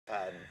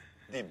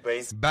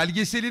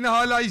Belgeselini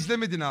hala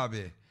izlemedin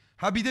abi.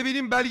 Ha bir de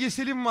benim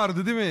belgeselim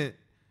vardı değil mi?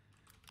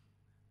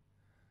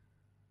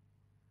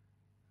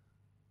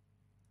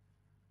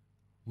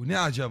 Bu ne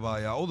acaba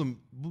ya oğlum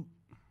bu...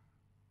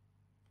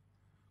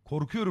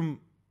 Korkuyorum.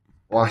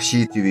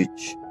 Vahşi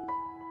Twitch.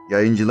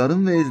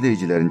 Yayıncıların ve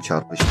izleyicilerin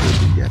çarpıştığı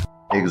bir yer.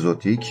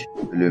 Egzotik,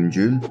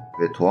 ölümcül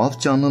ve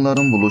tuhaf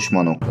canlıların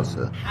buluşma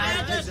noktası.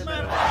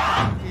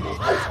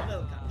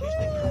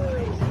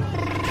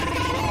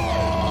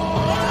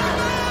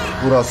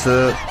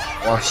 Burası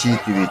Vahşi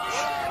Twitch.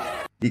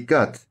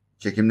 Dikkat!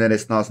 Çekimler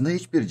esnasında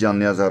hiçbir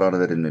canlıya zarar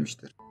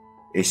verilmemiştir.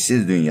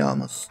 Eşsiz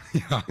dünyamız.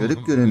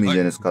 Görüp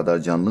göremeyeceğiniz kadar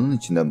canlının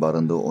içinde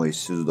barındığı o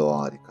eşsiz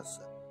doğa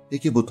harikası.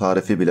 Peki bu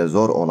tarifi bile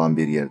zor olan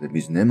bir yerde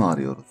biz ne mi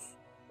arıyoruz?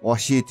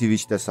 Vahşi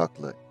Twitch'te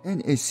saklı, en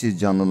eşsiz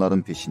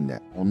canlıların peşinde.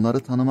 Onları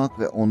tanımak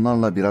ve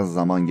onlarla biraz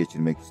zaman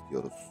geçirmek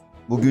istiyoruz.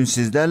 Bugün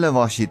sizlerle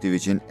Vahşi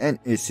Twitch'in en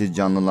eşsiz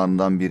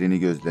canlılarından birini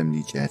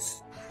gözlemleyeceğiz.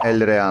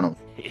 Elraenn.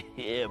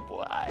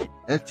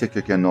 Elfçe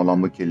kökenli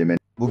olan bu kelime.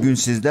 Bugün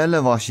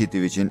sizlerle Vahşi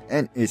Twitch'in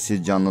en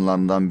eşsiz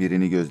canlılarından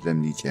birini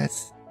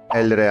gözlemleyeceğiz.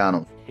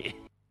 Elraenn.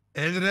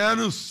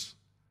 Elraenus.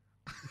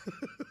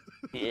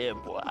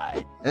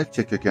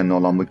 Elfçe kökenli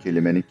olan bu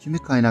kelimenin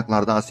kimi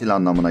kaynaklarda asil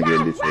anlamına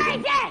geldiği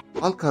söylenir.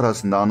 Halk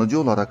arasında anıcı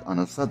olarak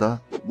anılsa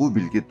da bu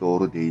bilgi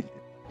doğru değildir.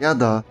 Ya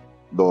da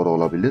doğru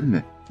olabilir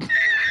mi?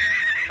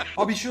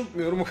 Abi hiç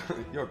unutmuyorum.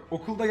 Yok,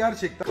 okulda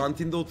gerçekten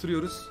kantinde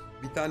oturuyoruz.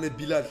 Bir tane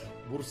Bilal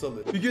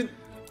Bursalı. Bir gün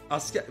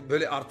asker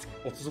böyle artık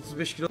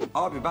 30-35 kilo.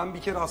 Abi ben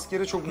bir kere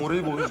askere çok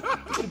morali bozuldu.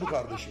 Bu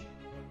kardeşim.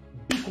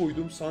 Bir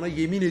koydum sana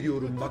yemin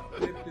ediyorum bak.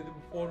 Hep dedim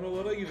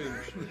oralara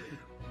giremiş.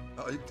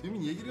 Ayıp değil mi?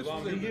 Niye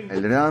giriyorsunuz?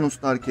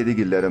 Elraenus'lar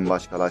𝐀𝐿'lerin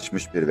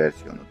başkalaşmış bir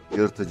versiyonudur.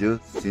 Yırtıcı,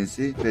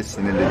 sinsi ve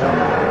sinirli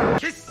canlılar.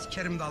 Kes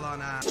sikerim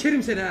dalağına.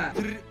 Sikerim seni ha.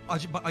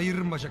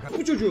 Ayırırım bacak.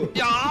 Bu çocuğu.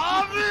 Ya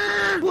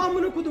abi. Bu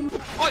amına kodumu.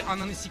 Ay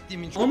ananı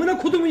siktiğimin. Amına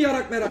kodumu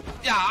yarak merak.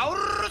 Ya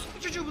vururuz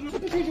bu çocuğu bunu.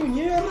 Bu çocuğu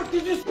niye yarak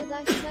diyeceksin?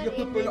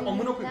 Yapıp böyle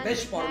amına koyayım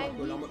 5 parmak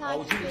böyle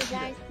avucun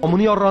içinde.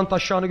 Amını yarrağın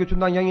taşağını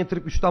götünden yan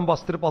yatırıp üstten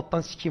bastırıp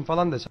alttan sikeyim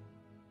falan desen.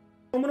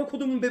 Amına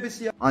kodumun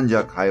bebesi ya.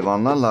 Ancak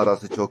hayvanlarla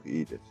arası çok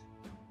iyidir.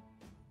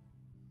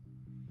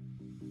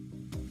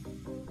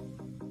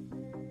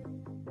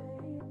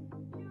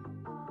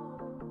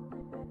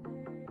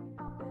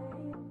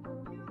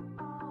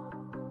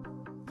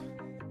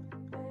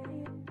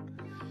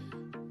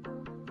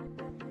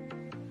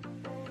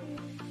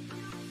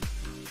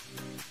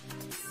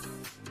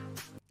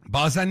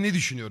 Bazen ne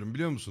düşünüyorum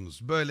biliyor musunuz?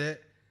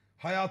 Böyle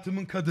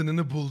hayatımın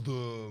kadınını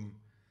buldum.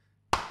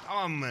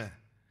 Tamam mı?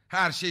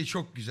 Her şey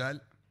çok güzel.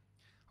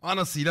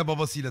 Anasıyla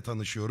babasıyla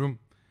tanışıyorum.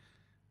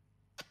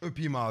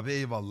 Öpeyim abi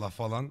eyvallah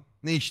falan.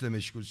 Ne işle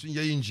meşgulsün?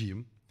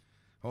 Yayıncıyım.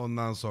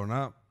 Ondan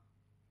sonra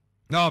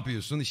ne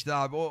yapıyorsun? İşte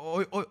abi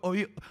o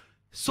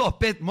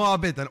sohbet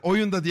muhabbet. Yani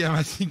oyun da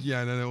diyemezsin ki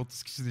yani. Hani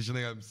 30 kişi dışına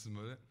gelmişsin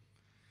böyle.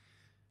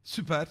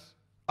 Süper.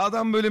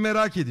 Adam böyle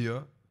merak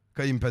ediyor.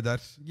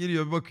 Kayınpeder.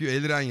 Geliyor bir bakıyor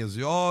Elraenn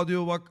yazıyor. Aa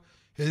diyor bak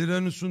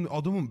Elraenus'un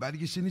adamın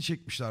belgeselini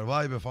çekmişler.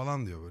 Vay be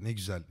falan diyor. Ne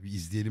güzel bir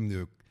izleyelim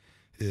diyor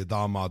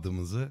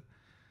damadımızı.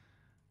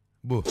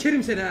 Bu.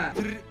 Sikerim seni ha.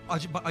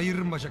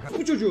 Ayırırım bacak.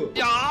 Bu çocuğu.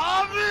 Ya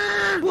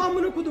abi. Bu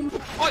amına kodumu.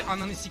 Ay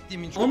ananı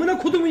siktiğimin. Amına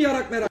kodumu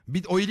yarak merak.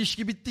 O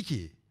ilişki bitti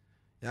ki.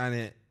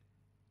 Yani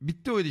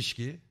bitti o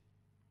ilişki.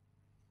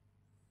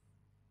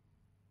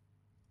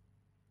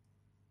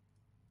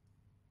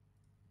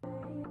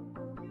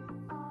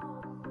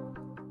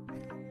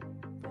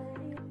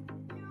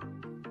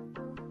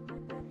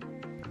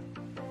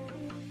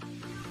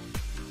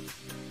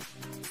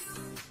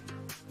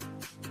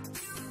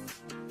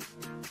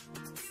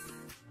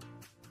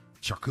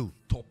 Çakıl,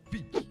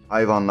 topik.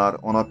 Hayvanlar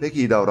ona pek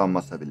iyi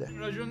davranmasa bile.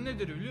 Racon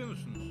nedir biliyor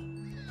musunuz?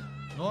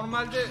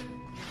 Normalde...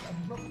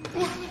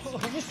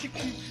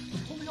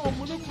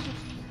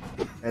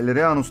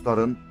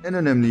 Elraenus'ların en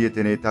önemli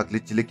yeteneği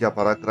taklitçilik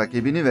yaparak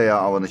rakibini veya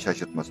avını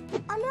şaşırtması.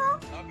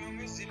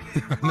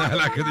 Ne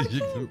alaka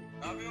diyecektim.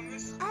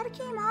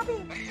 Erkeğim abi.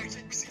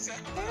 Erkek misin sen?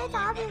 Evet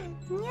abi.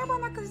 Niye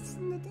bana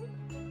kızsın dedin?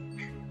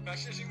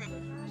 Kaç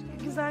yaşındaydın?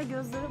 Güzel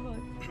gözlere bak.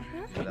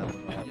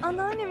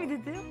 Anneanne mi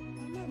dedi?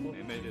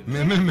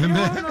 Meme.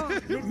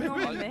 Yok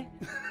meme.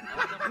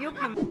 Yok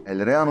meme.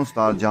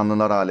 Elraenus'lar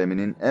canlılar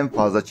aleminin en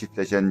fazla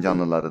çiftleşen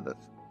canlılarıdır.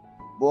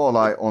 Bu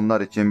olay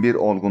onlar için bir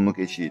olgunluk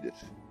eşiğidir.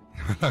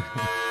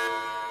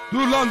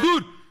 Dur lan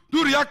dur.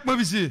 Dur yakma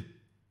bizi.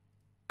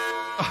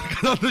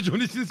 Arkadan da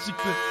Johnny Sins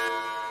çıktı.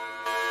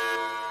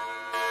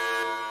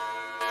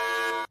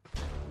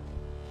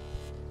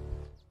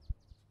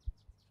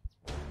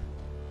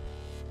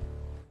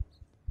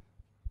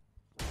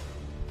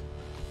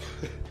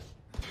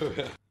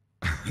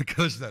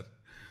 Arkadaşlar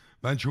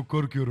ben çok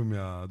korkuyorum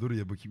ya. Dur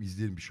ya bakayım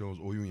izleyelim bir şey olmaz.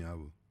 Oyun ya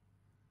bu.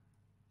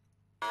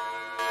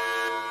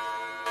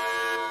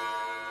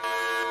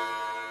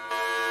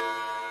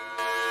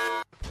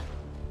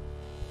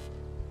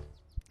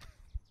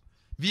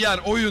 VR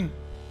oyun.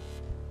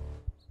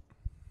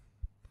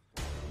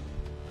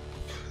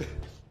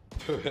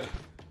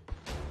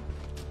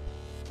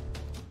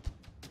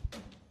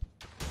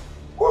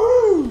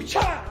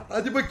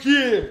 Hadi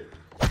bakayım.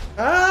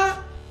 Ha?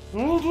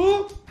 Ne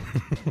oldu?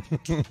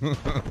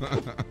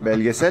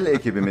 Belgesel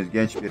ekibimiz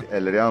genç bir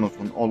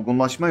Elraenus'un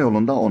olgunlaşma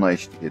yolunda ona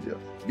eşlik ediyor.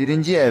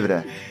 Birinci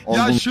evre,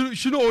 Ya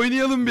şunu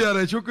oynayalım bir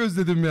ara. Çok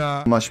özledim ya.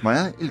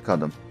 olgunlaşmaya ilk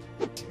adım.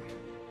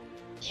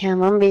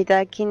 Tamam, bir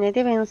dahakine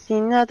de ben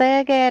senin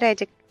odaya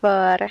gelecek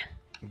bari.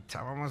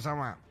 Tamam o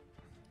zaman.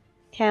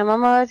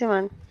 Tamam o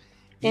zaman.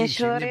 Ben İyi,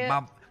 şimdi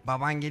şuraya...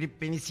 baban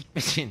gelip beni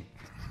sikmesin.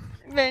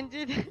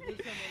 Bence de.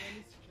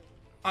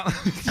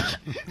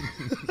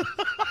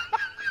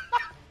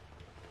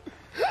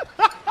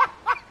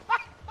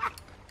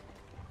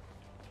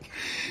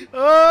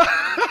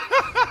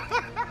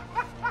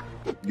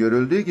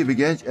 Görüldüğü gibi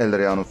genç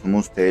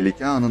Elraenus'umuz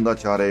tehlike anında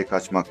çareyi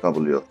kaçmakta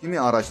buluyor. Kimi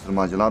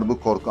araştırmacılar bu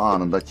korku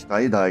anında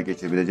çıtayı dahi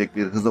geçebilecek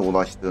bir hıza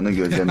ulaştığını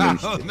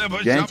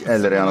gözlemlemiştir. Genç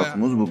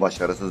Elraenus'umuz bu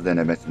başarısız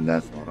denemesinden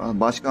sonra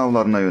başka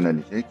avlarına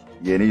yönelecek,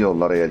 yeni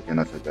yollara yelken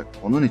açacak.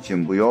 Onun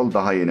için bu yol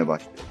daha yeni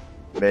başlıyor.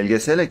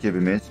 Belgesel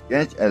ekibimiz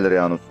genç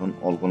Elraenus'un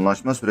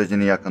olgunlaşma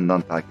sürecini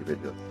yakından takip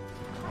ediyor.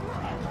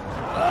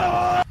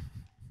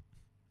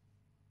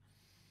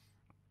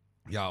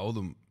 Ya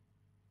oğlum.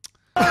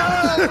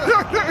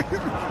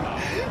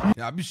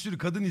 Ya bir sürü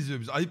kadın izliyor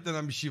biz. Ayıp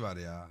denen bir şey var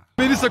ya.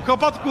 Melisa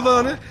kapat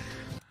kulağını.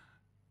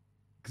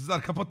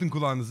 Kızlar kapatın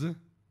kulağınızı.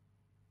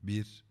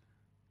 1,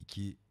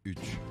 2, 3.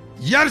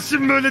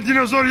 Yersin böyle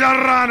dinozor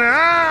yarrağını.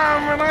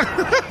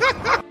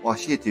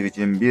 Vahşi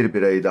Twitch'in bir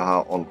birey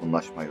daha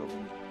olgunlaşma yolu.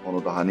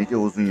 Onu daha nice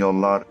uzun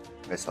yollar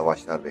ve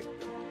savaşlar bekliyor.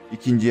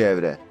 İkinci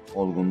evre,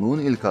 olgunluğun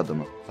ilk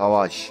adımı,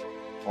 savaş.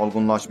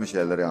 Olgunlaşmış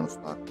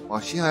Elraenus'lar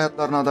vahşi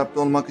hayatlarına adapte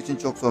olmak için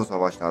çok zor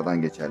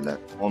savaşlardan geçerler.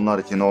 Onlar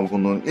için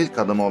olgunluğun ilk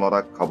adımı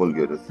olarak kabul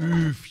görür.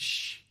 Üf.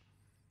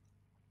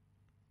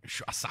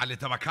 Şu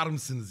asalete bakar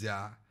mısınız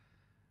ya?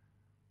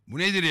 Bu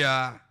nedir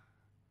ya?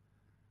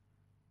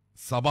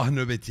 Sabah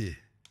nöbeti.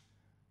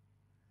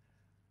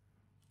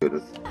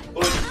 Görür.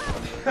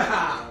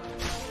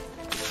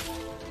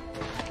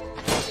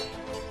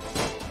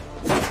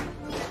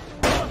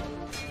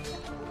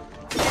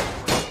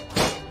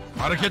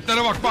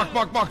 Hareketlere bak bak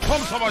bak bak. Tam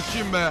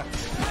savaşçıyım be.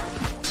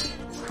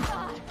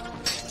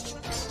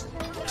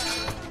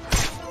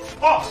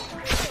 Ah!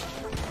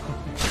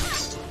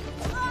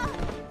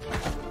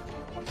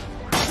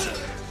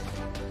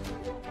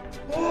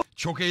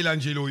 Çok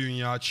eğlenceli oyun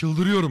ya.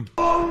 Çıldırıyorum.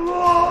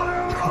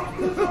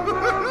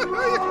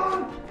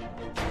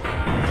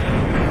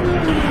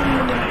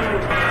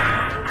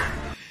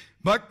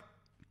 Bak.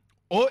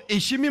 O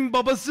eşimin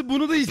babası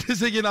bunu da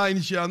izlese gene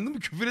aynı şey, anladın mı?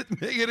 Küfür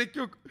etmeye gerek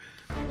yok.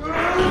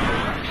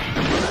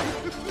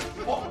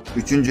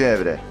 Üçüncü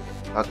evre,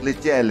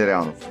 taklitçi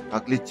Elraenus.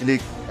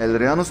 Taklitçilik,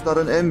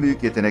 Elraenus'ların en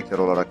büyük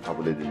yetenekleri olarak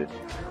kabul edilir.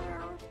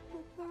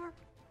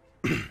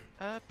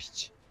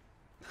 Piç.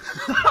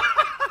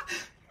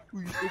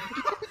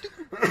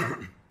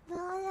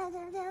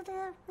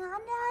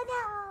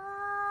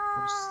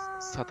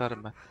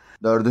 Satarım ben.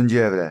 Dördüncü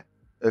evre,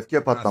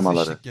 öfke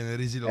patlamaları.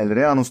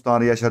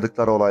 Elraenus'lar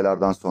yaşadıkları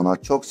olaylardan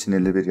sonra çok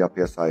sinirli bir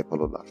yapıya sahip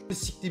olurlar.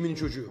 Siktiğimin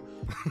çocuğu.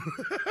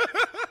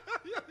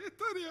 Ya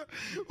yeter ya.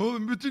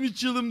 Oğlum bütün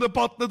 3 yılımda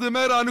patladığım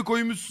her anı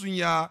koymuşsun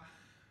ya.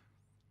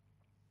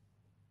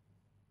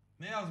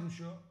 Ne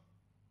yazmış o?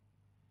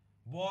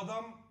 Bu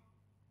adam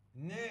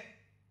ne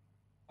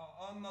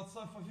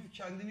anlatsa hafif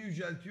kendini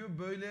yüceltiyor.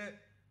 Böyle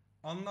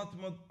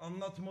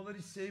anlatmaları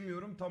hiç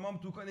sevmiyorum.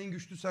 Tamam Tukan, en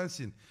güçlü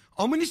sensin.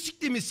 Amını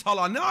siktiğimiz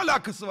sala, ne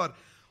alakası var?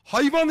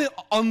 Hayvanı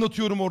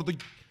anlatıyorum orada.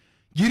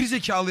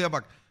 Gerizekalıya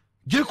bak.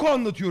 Geko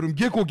anlatıyorum.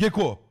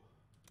 Geko.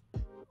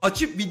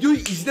 Açıp videoyu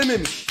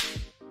izlememiş.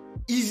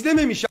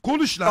 İzlememiş.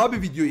 Konuş lan.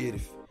 Abi videoyu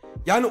herif.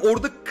 Yani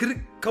orada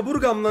kırık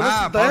kaburgamla nasıl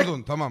Ha, dayak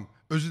pardon tamam.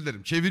 Özür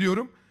dilerim.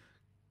 Çeviriyorum.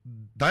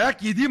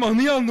 Dayak yediğim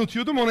anıyı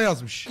anlatıyordum, ona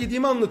yazmış.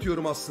 yediğimi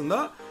anlatıyorum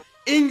aslında.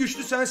 En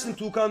güçlü sensin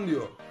Tukan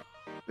diyor.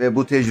 Ve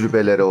bu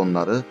tecrübeleri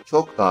onları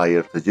çok daha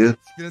yırtıcı,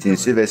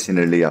 sinsi ve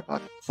sinirli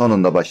yapar.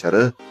 Sonunda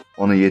başarı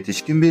onu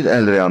yetişkin bir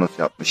Elraenus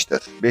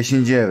yapmıştır.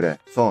 Beşinci evre,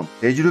 son,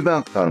 tecrübe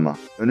aktarma.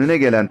 Önüne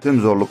gelen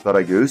tüm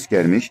zorluklara göğüs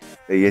germiş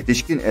ve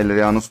yetişkin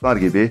Elraenus'lar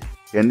gibi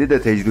kendi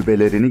de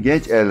tecrübelerini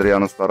genç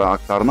Elraenus'lara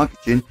aktarmak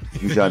için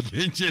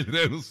Genç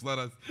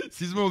Elraenus'lara.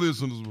 Siz mi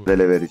oluyorsunuz bu?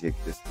 mücadele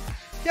verecektir.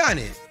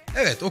 Yani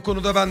evet, o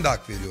konuda ben de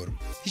hak veriyorum.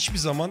 Hiçbir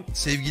zaman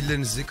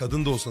sevgililerinizi,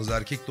 kadın da olsanız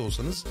erkek de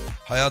olsanız,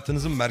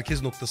 hayatınızın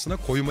merkez noktasına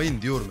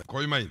koymayın diyorum.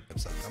 Koymayın.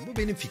 Zaten bu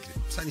benim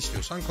fikrim. Sen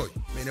istiyorsan koy.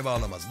 Beni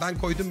bağlamaz. Ben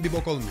koydum, bir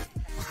bok olmuyor.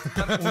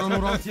 Oran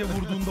orantıya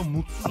vurduğunda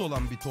mutsuz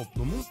olan bir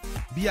toplumun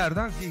bir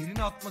yerden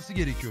zehrini atması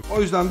gerekiyor.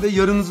 O yüzden de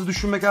yarınızı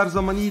düşünmek her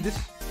zaman iyidir.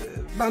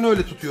 Ben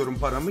öyle tutuyorum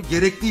paramı.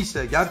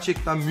 Gerekliyse,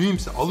 gerçekten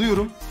mühimse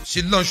alıyorum.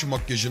 Sil lan şu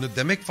makyajını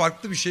demek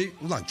farklı bir şey.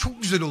 Ulan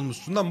çok güzel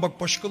olmuşsun lan, bak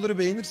başkaları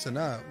beğenirsen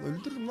ha.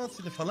 Öldürürüm lan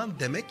seni falan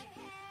demek.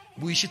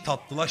 Bu işi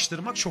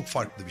tatlılaştırmak çok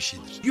farklı bir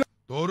şeydir.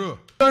 Doğru.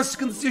 Güven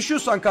sıkıntısı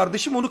yaşıyorsan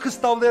kardeşim, onu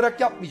kız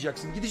tavlayarak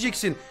yapmayacaksın.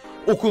 Gideceksin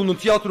okulunun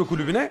tiyatro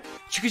kulübüne.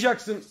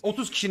 Çıkacaksın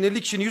 30 kişinin,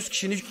 50 kişinin, 100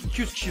 kişinin,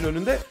 200 kişinin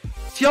önünde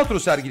tiyatro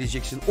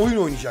sergileyeceksin. Oyun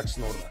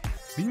oynayacaksın orada.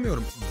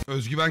 Bilmiyorum.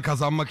 Özgüven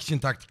kazanmak için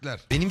taktikler.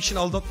 Benim için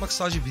aldatmak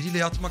sadece biriyle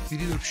yatmak,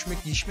 biriyle öpüşmek,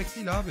 yiyişmek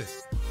değil abi.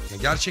 Ya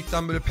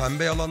gerçekten böyle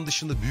pembe yalan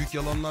dışında büyük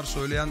yalanlar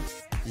söyleyen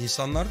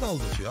insanlar da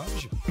aldatıyor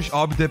abicim.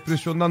 Abi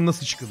depresyondan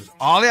nasıl çıkılır?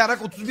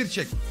 Ağlayarak 31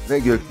 çek. Ve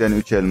gökten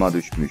 3 elma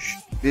düşmüş.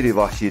 Biri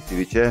vahşi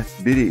Twitch'e,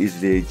 biri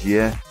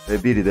izleyiciye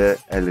ve biri de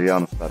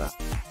Elraenus'lara.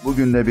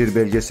 Bugün de bir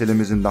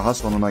belgeselimizin daha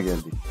sonuna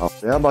geldik.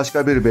 Haftaya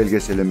başka bir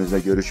belgeselimizle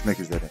görüşmek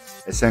üzere.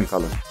 Esen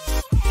kalın.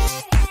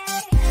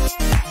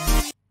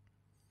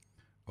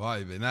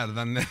 Vay be,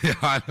 nereden nereye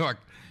hale bak.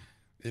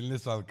 Eline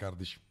sağlık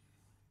kardeşim.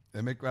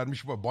 Emek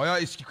vermiş. Bayağı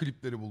eski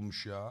klipleri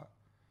bulmuş ya.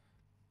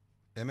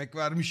 Emek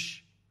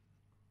vermiş.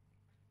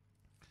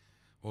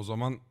 O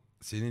zaman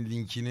senin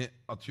linkini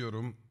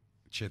atıyorum.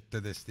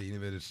 Chat'te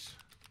desteğini verir.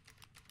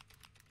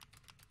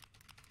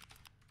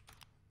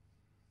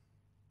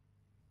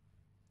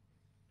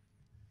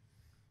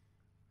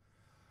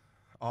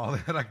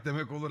 Ağlayarak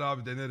demek olur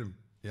abi, denerim.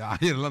 Ya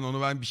hayır lan,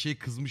 onu ben bir şey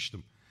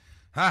kızmıştım.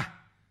 Heh,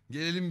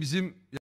 gelelim bizim